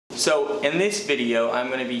So in this video, I'm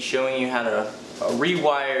going to be showing you how to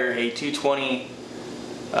rewire a 220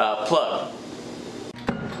 plug.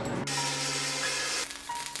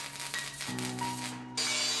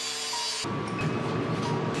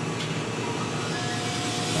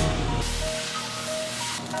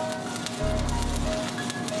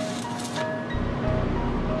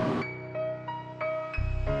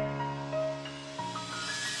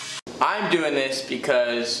 I'm doing this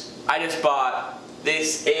because I just bought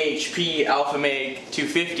this AHP Alpha Meg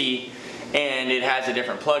 250 and it has a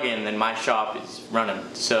different plug-in than my shop is running.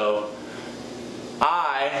 So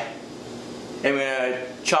I am going to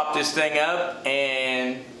chop this thing up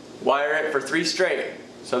and wire it for 3 straight.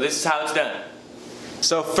 So this is how it's done.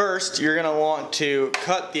 So first you're going to want to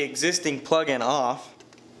cut the existing plug-in off.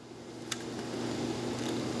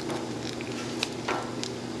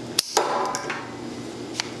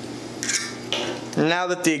 Now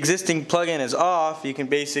that the existing plug-in is off, you can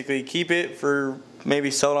basically keep it for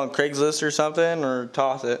maybe sell it on Craigslist or something, or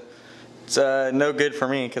toss it. It's no good for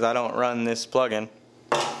me because I don't run this plug-in.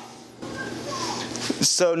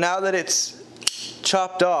 So now that it's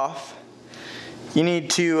chopped off, you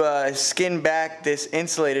need to skin back this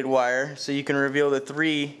insulated wire so you can reveal the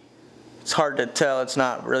 3, it's hard to tell, it's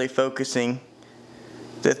not really focusing,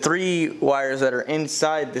 the 3 wires that are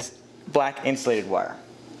inside this black insulated wire.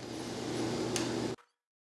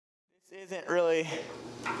 Isn't really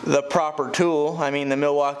the proper tool. I mean, the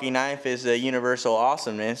Milwaukee knife is a universal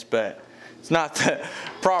awesomeness, but it's not the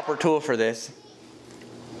proper tool for this.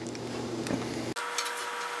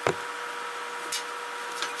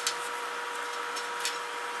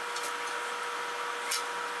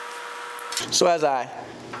 So as I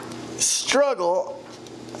struggle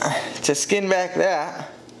to skin back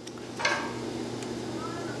that,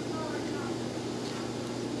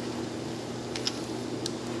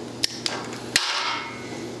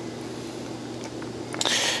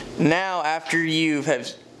 now after you have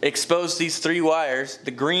exposed these 3 wires,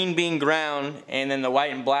 the green being ground and then the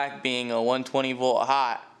white and black being a 120 volt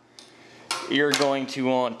hot, you're going to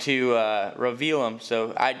want to reveal them.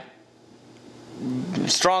 So I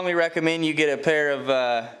strongly recommend you get a pair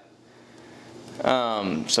of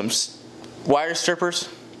some wire strippers.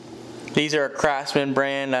 These are a Craftsman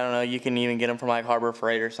brand. I don't know, you can even get them from like Harbor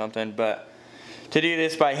Freight or something, but to do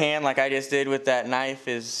this by hand like I just did with that knife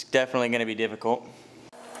is definitely going to be difficult.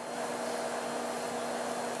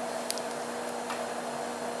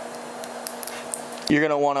 You're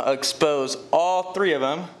going to want to expose all 3 of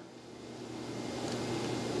them.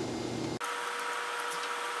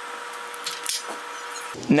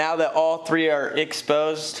 Now that all 3 are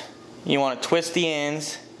exposed, you want to twist the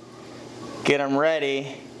ends, get them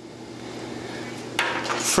ready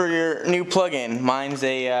for your new plug-in. Mine's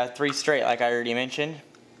a 3 straight like I already mentioned.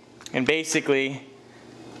 And basically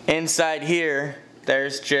inside here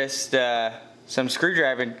there's just some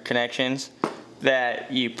screwdriver connections that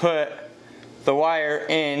you put the wire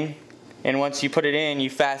in, and once you put it in,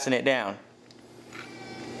 you fasten it down.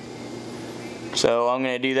 So I'm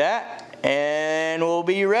going to do that, and we'll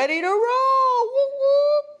be ready to roll. Woo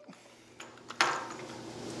woo.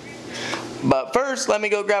 But first, let me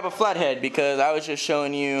go grab a flathead because I was just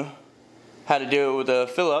showing you how to do it with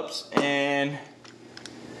the Phillips, and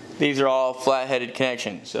these are all flat-headed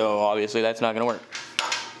connections, so obviously that's not going to work.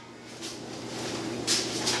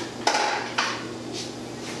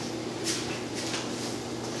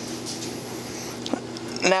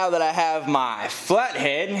 Now that I have my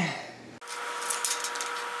flathead,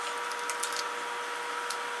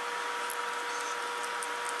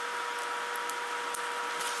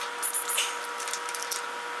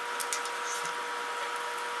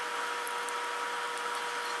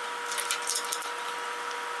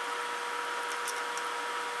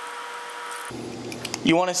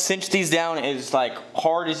 you want to cinch these down as like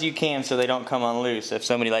hard as you can so they don't come unloose. If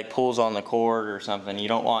somebody like pulls on the cord or something, you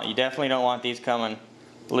definitely don't want these coming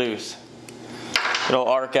loose. It'll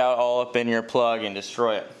arc out all up in your plug and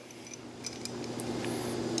destroy it.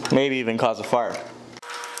 Maybe even cause a fire.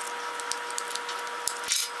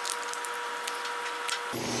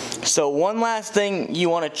 So one last thing you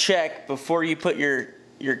want to check before you put your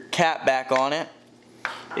cap back on it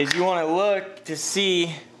is you want to look to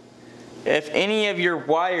see if any of your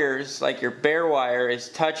wires, like your bare wire, is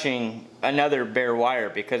touching another bare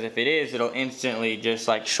wire, because if it is, it'll instantly just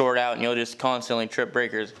like short out and you'll just constantly trip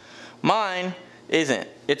breakers. Mine isn't.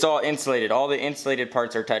 It's all insulated. All the insulated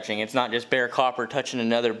parts are touching. It's not just bare copper touching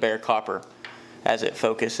another bare copper. As it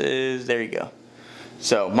focuses, there you go.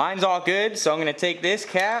 So mine's all good, so I'm going to take this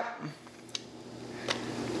cap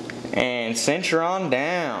and cinch her on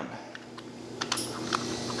down.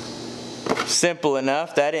 Simple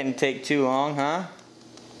enough. That didn't take too long, huh?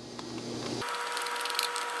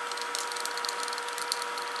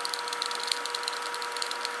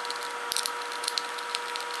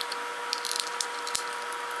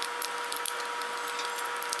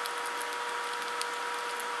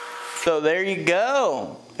 So there you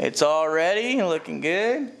go. It's all ready, looking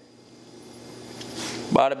good.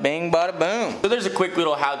 Bada bing, bada boom. So there's a quick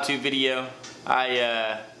little how-to video.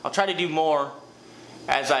 I'll try to do more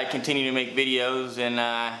as I continue to make videos, and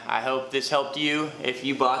I hope this helped you if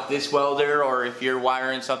you bought this welder or if you're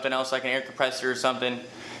wiring something else like an air compressor or something.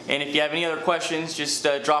 And if you have any other questions, just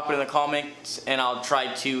drop it in the comments and I'll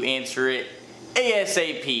try to answer it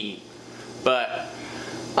ASAP. But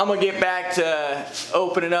I'm gonna get back to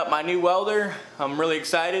opening up my new welder. I'm really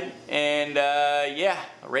excited, and yeah,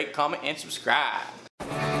 rate, comment, and subscribe.